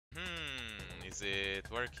Is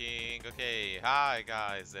it working? Okay, hi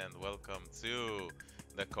guys and welcome to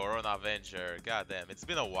the Corona-Venger. God damn, it's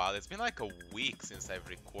been a while. It's been like a week since I've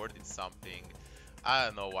recorded something. I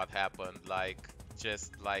don't know what happened. Like,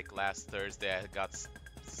 just like last Thursday I got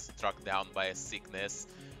struck down by a sickness.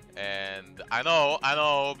 And I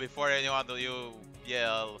know, before anyone do you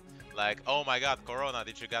yell like, oh my god, Corona,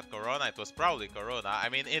 did you get Corona? It was probably Corona. I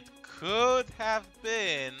mean, it could have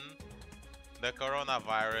been the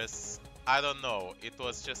coronavirus. I don't know. It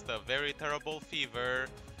was just a very terrible fever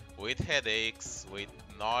with headaches, with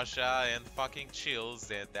nausea and fucking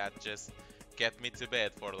chills, and that just kept me to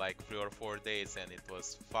bed for like 3 or 4 days, and it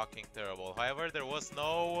was fucking terrible. However, there was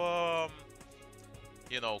no,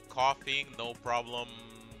 coughing, no problems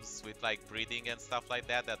with like breathing and stuff like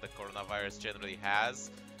that that the coronavirus generally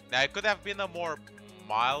has. Now, it could have been a more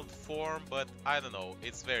mild form, but I don't know.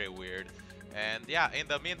 It's very weird. And yeah, in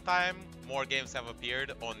the meantime, more games have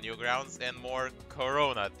appeared on Newgrounds and more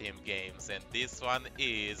Corona-themed games. And this one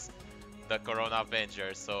is the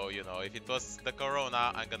Corona-Venger. So, if it was the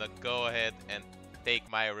Corona, I'm gonna go ahead and take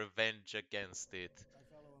my revenge against it.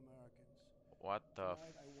 What the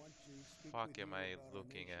fuck am I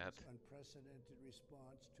looking at? Unprecedented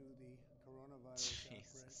response to the coronavirus outbreak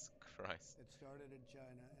Jesus Christ. that started in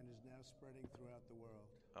China and is now spreading throughout the world.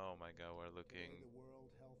 Oh my god, we're Today, looking. the World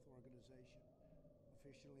Health Organization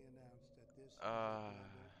officially announced that this is a Uh,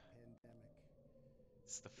 global pandemic.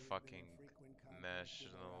 it's the We have been fucking in frequent contact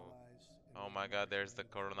with our national. allies and Oh my leading god, there's the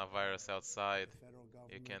nations, coronavirus outside. the federal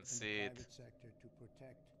You government, can and the see it. private sector to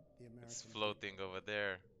protect the It's American people. floating over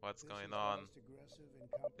there. What's This going is the on? most aggressive and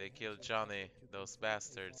They killed comprehensive Johnny, effort to those confront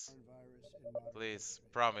a bastards. foreign virus in modern Please,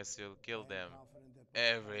 history. promise you'll I kill am them. confident that by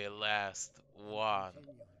Every fighting last and one.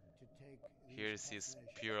 continuing to take these Here's tough his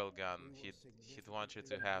measures, PURELL gun. we will He'd want you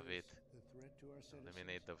significantly to have it. reduce the threat to our citizens,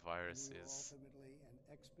 Eliminate the and we will viruses. ultimately and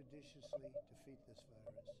expeditiously defeat this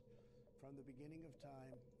virus. From the beginning of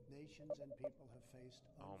time, nations and people have faced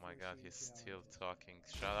Oh my god, unforeseen he's still challenges, talking.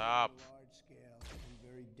 Shut including up! the large-scale and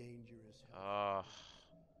very dangerous health Ugh. crisis.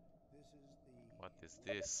 This is What is it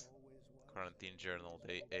this? always was, Quarantine and journal, always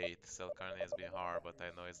day will be. 8. Cell quarantine has been hard, but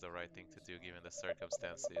I know it's the right thing to do given the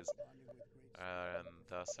circumstances. Responding with great skill And and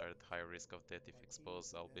thus are professionalism. at high risk of death if Our teams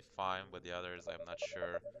exposed. I'll be investigated fine, but the the others I'm not At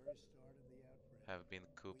sure. the very start of the outbreak, Have been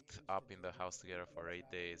we cooped up in the instituted house together for 8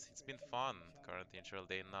 travel days. It's been restrictions fun. from China, Quarantine trail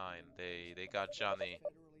day 9. putting in place They the got first Johnny.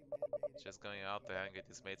 federally mandated Just going out to quarantine hang with in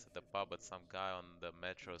his over mates at the 50 pub, but years. some guy on the We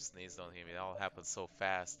metro sneezed declared on a him. It all public happened health so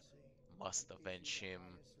fast. emergency Must and avenge issued the him.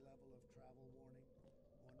 highest level of travel warning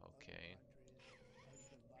on other Okay. countries as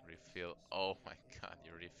the virus Refill. Oh spread my in god,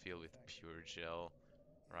 you viral refill with infection. pure gel.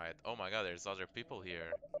 Right. And Oh my god, there's other despite people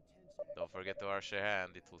here. intense Don't action forget to by wash your several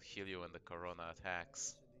hand. It will heal countries you to when the reduce corona the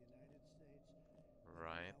attacks. virus in the United States and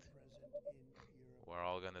Right. now present in Europe. We're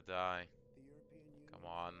all gonna die. The European Come Union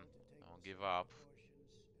on. failed to take Don't the give same up. precautions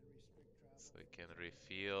and restrict So travel we from can China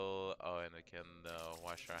to Europe. refill. Oh, and we can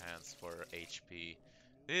wash our This hands for virus HP. is a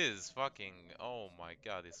new This is fucking. Oh coronavirus. my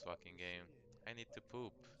god, this fucking We game. sit in I need to our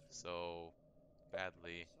poop rooms from home, so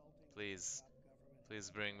badly. consulting with our Please, top government please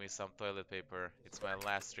bring me officials, some toilet paper. and It's my deciding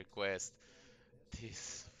last what steps request. to take in this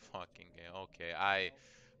This unprecedented fucking game. time. Okay, The I.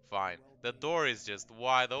 health and Fine. The well-being door of is just Americans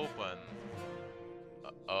wide open. and communities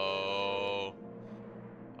Uh-oh.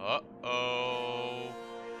 Uh-oh.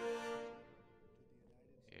 to the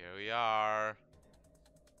United Here States we and are. Canada.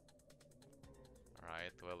 The new rules will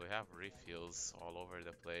Alright, apply well, we have retroactively. refills all over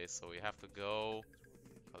the place, so we have These to go restrictions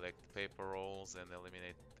will be collect adjusted paper rolls and according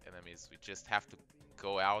eliminate enemies. We to just have to people being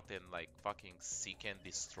go out and, vaccinated like, fucking and seek and masked.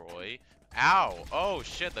 destroy. Ow! Oh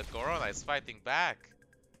shit, the Corona is fighting back!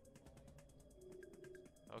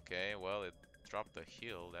 Okay, well, it dropped a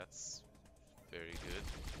heal. That's very good.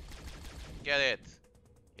 Get it!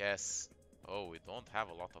 Yes. Oh, we don't have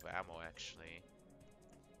a lot of ammo, actually.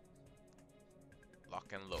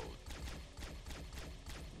 Lock and load.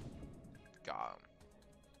 God.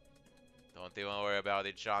 Don't even worry about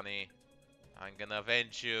it, Johnny. I'm gonna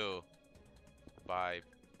avenge you by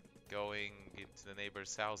going into the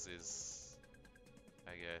neighbors' houses,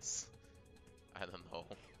 I guess. I don't know.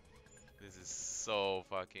 This is so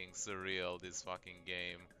fucking surreal, this fucking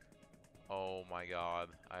game. Oh my god,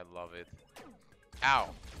 I love it.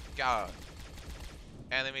 Ow! God!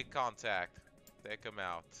 Enemy contact. Take him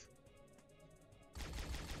out.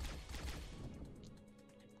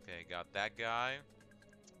 Okay, got that guy.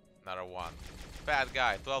 Another one. Bad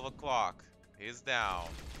guy, 12 o'clock. He's down.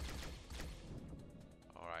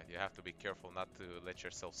 Alright, you have to be careful not to let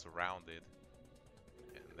yourself surrounded.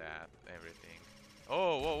 And that, everything.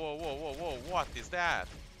 Oh, whoa, whoa, whoa, whoa, whoa, what is that?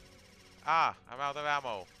 Ah, I'm out of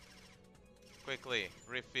ammo. Quickly,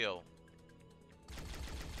 refill.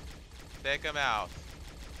 Take him out.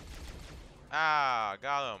 Ah,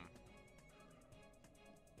 got him.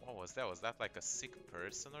 What was that? Was that like a sick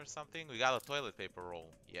person or something? We got a toilet paper roll.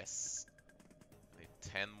 Yes. Need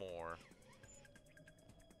 10 more.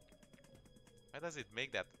 Why does it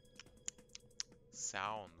make that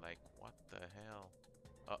sound? Like, what the hell?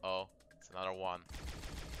 Uh-oh. It's another one.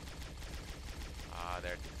 Ah,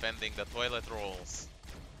 they're defending the toilet rolls.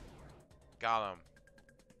 Got him.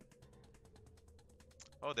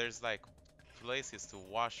 Oh, there's like places to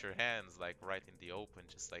wash your hands, like right in the open,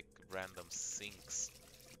 just like random sinks.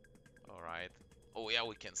 Alright. Oh yeah,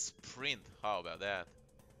 we can sprint. How about that?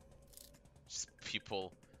 Just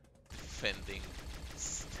people defending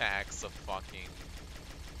stacks of fucking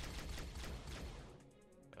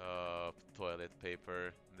toilet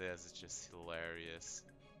paper. This is just hilarious.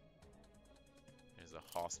 There's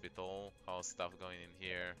a hospital. How's stuff going in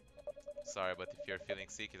here? Sorry, but if you're feeling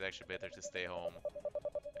sick, it's actually better to stay home.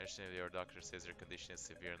 Actually, your doctor says your condition is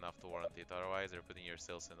severe enough to warrant it. Otherwise, you're putting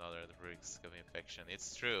yourselves in other risk of infection.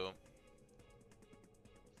 It's true.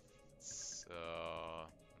 It's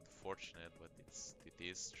unfortunate, but it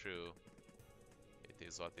is true. It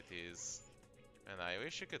is what it is. And I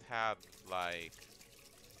wish you could have like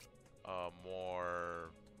more,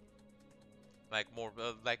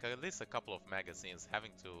 like at least a couple of magazines.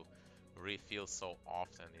 Having to refill so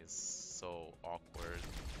often is so awkward.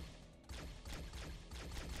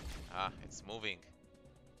 Ah, it's moving.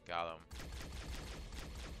 Got him.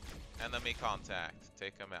 Enemy contact.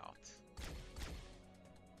 Take him out.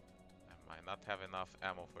 I might not have enough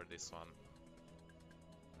ammo for this one.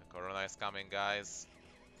 The Corona is coming, guys.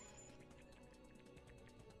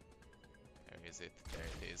 Where is it? There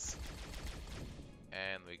it is.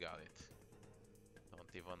 And we got it.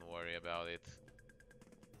 Don't even worry about it.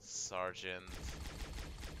 Sergeant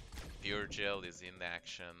PURELL is in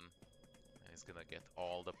action. He's gonna get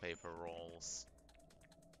all the paper rolls.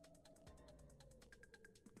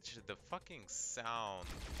 The fucking sound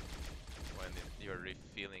when you're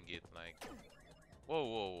refilling it, like... Whoa,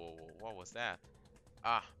 whoa, whoa, whoa, what was that?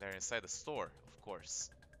 Ah, they're inside the store, of course.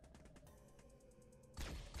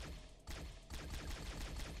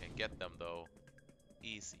 Can get them though.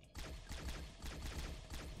 Easy.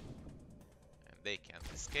 And they can't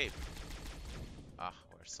escape. Ah,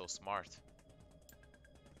 we're so smart.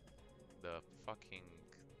 The fucking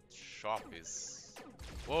shop is...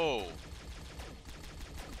 Whoa!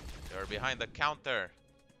 They're behind the counter.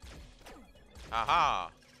 Haha!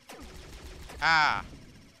 Ah!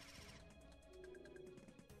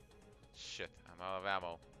 Shit, I'm out of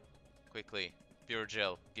ammo. Quickly,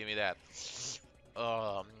 PURELL, give me that.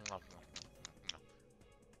 Um,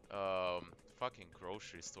 fucking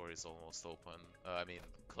grocery store is almost open. I mean,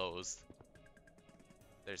 closed.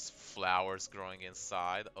 There's flowers growing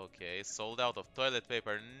inside. Okay, sold out of toilet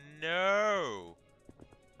paper. No!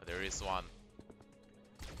 But there is one.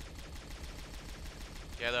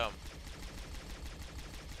 Get him.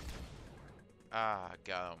 Ah,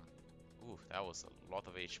 got him. Ooh, that was a lot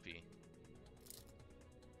of HP.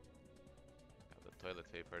 Got the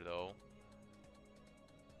toilet paper though.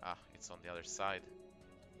 Ah, it's on the other side.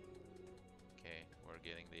 Okay, we're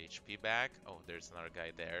getting the HP back. Oh, there's another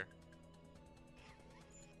guy there.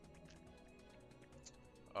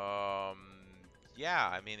 Yeah,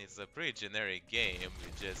 I mean, it's a pretty generic game.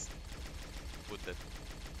 We just put the,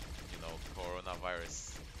 you know,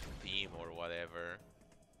 coronavirus theme or whatever.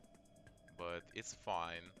 But it's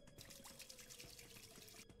fine.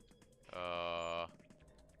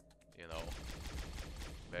 You know,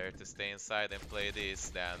 better to stay inside and play this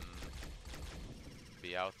than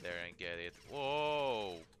be out there and get it.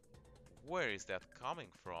 Whoa! Where is that coming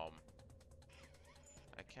from?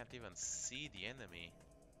 I can't even see the enemy.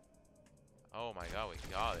 Oh my god, we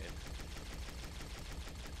got it.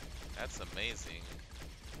 That's amazing.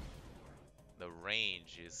 The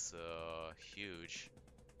range is huge.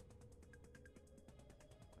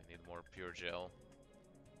 We need more PURELL.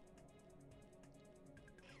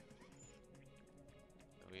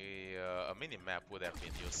 A mini map would have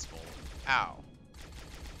been useful. Ow!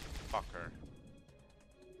 Fucker.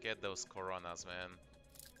 Get those coronas, man.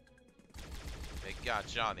 They got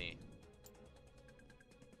Johnny.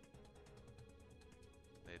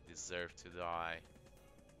 They deserve to die.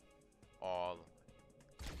 All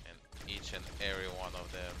and each and every one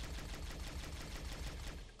of them.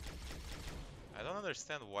 I don't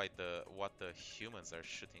understand why what the humans are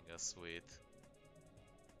shooting us with.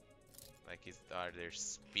 Like, are they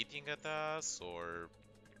spitting at us, or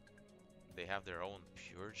they have their own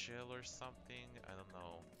PURELL or something? I don't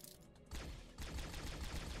know.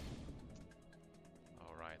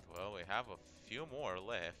 Alright, well, we have a few more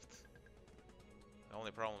left. The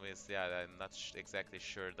only problem is, yeah, I'm not exactly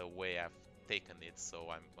sure the way I've taken it, so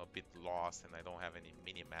I'm a bit lost and I don't have any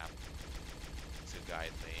mini-map to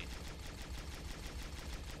guide me.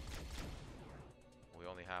 We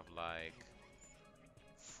only have like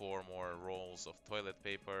 4 more rolls of toilet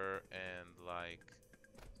paper and like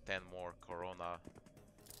 10 more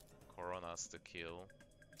Coronas to kill.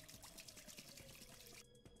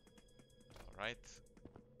 Alright.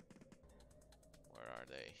 Where are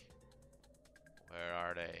they? Where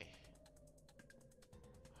are they?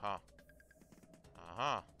 Huh.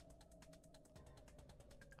 Uh-huh.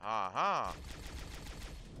 Uh-huh.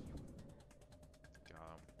 Got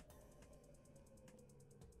 'em.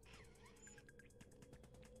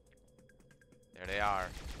 There they are.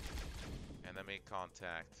 Enemy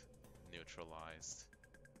contact neutralized.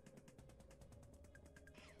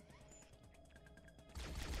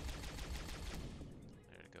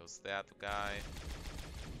 There goes that guy.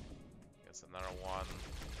 There's another one.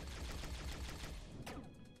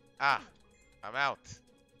 Ah! I'm out!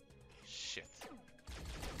 Shit.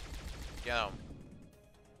 Get him.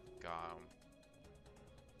 Got him.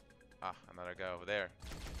 Ah, another guy over there.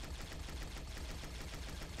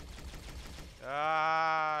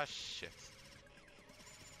 Ah, shit.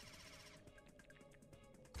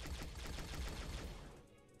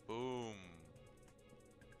 Boom.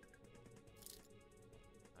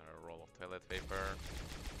 Another roll of toilet paper.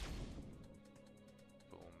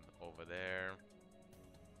 Boom, over there.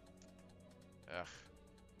 Ugh.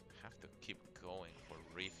 Have to keep going for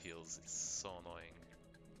refills. It's so annoying.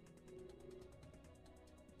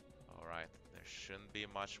 Alright, there shouldn't be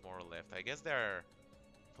much more left. I guess they're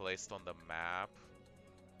placed on the map.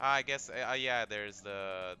 I guess, yeah, there's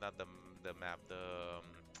the, not the map,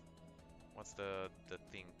 what's the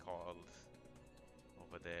thing called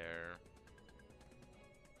over there?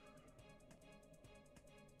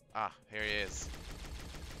 Ah, here he is.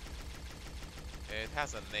 It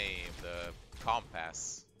has a name, the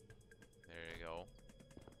compass. There you go.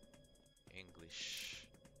 English.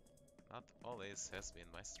 Not always has been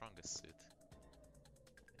my strongest suit.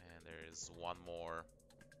 And there's one more.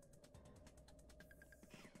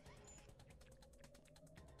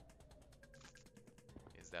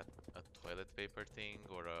 Is that a toilet paper thing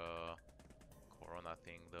or a Corona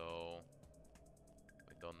thing though?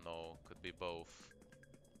 We don't know. Could be both.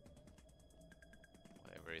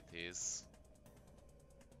 Whatever it is,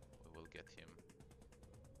 we will get him.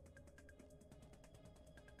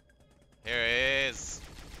 Here he is!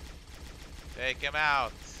 Take him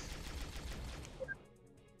out!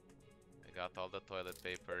 We got all the toilet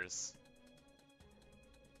papers.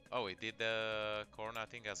 Oh, we did the Corona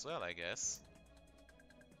thing as well, I guess.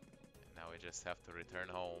 And now we just have to return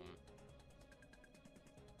home.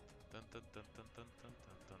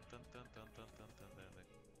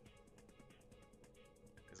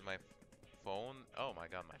 Is my phone? Oh my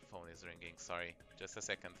god, my phone is ringing. Sorry, just a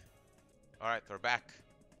second. Alright, we're back.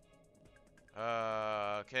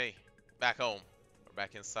 Okay, back home. We're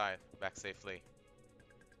back inside, back safely.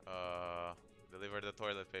 Deliver the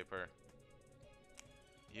toilet paper.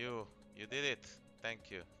 You did it.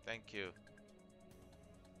 Thank you, thank you.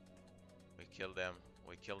 We killed them.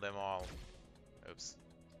 We killed them all. Oops.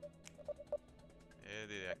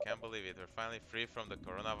 I can't believe it. We're finally free from the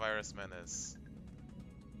coronavirus menace.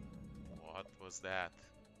 What was that?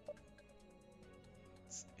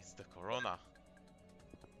 It's the corona.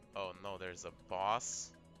 Oh no, there's a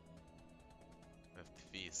boss.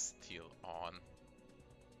 FTV is still on.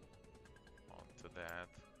 On to that.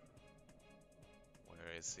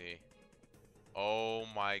 Where is he? Oh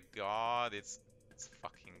my god, it's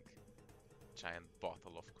fucking giant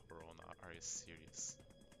bottle of Corona. Are you serious?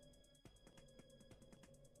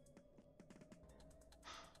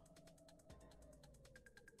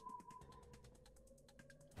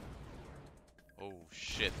 Oh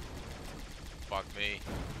shit. Fuck me.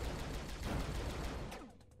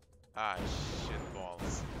 Ah, shit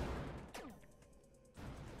balls.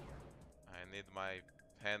 I need my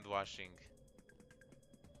hand washing.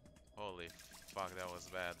 Holy fuck, that was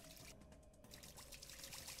bad.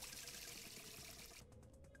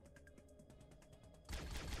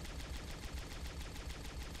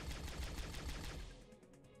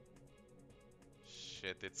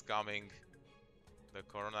 Shit, it's coming. The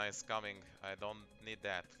corona is coming. I don't need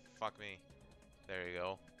that. Fuck me. There you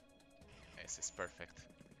go. This is perfect.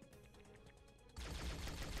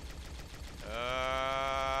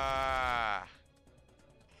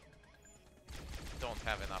 Don't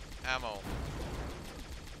have enough ammo.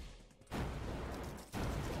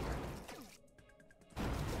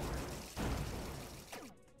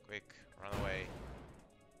 Quick, run away.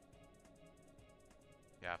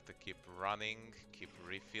 You have to keep running. running, keep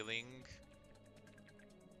refilling.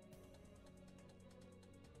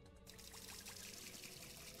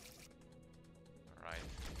 Alright.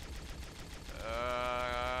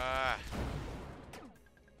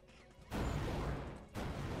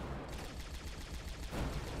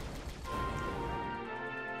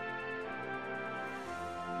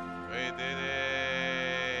 We did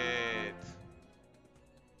it!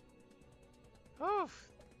 Whew.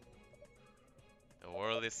 The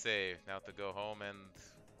world is safe. Now to go home and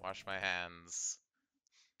wash my hands.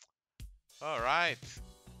 Alright.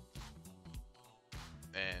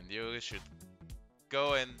 And you should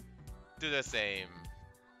go and do the same.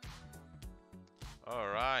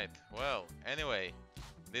 Alright. Well, anyway,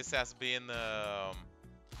 this has been the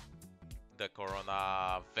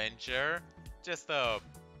Corona-Venger. Just a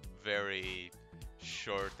very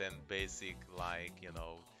short and basic, like,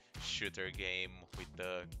 shooter game with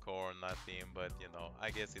the Corona theme, but,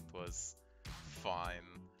 I guess it was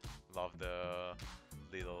fine. Love the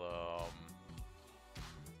little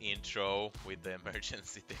intro with the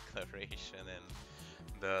emergency declaration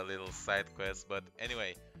and the little side quest. But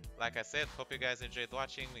anyway, like I said, hope you guys enjoyed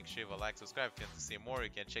watching. Make sure you have a like, subscribe if you want to see more.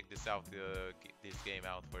 You can check this out, this game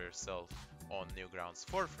out for yourself on Newgrounds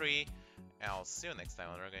for free. And I'll see you next time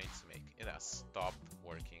when we're going to make it stop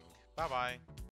working. Bye bye.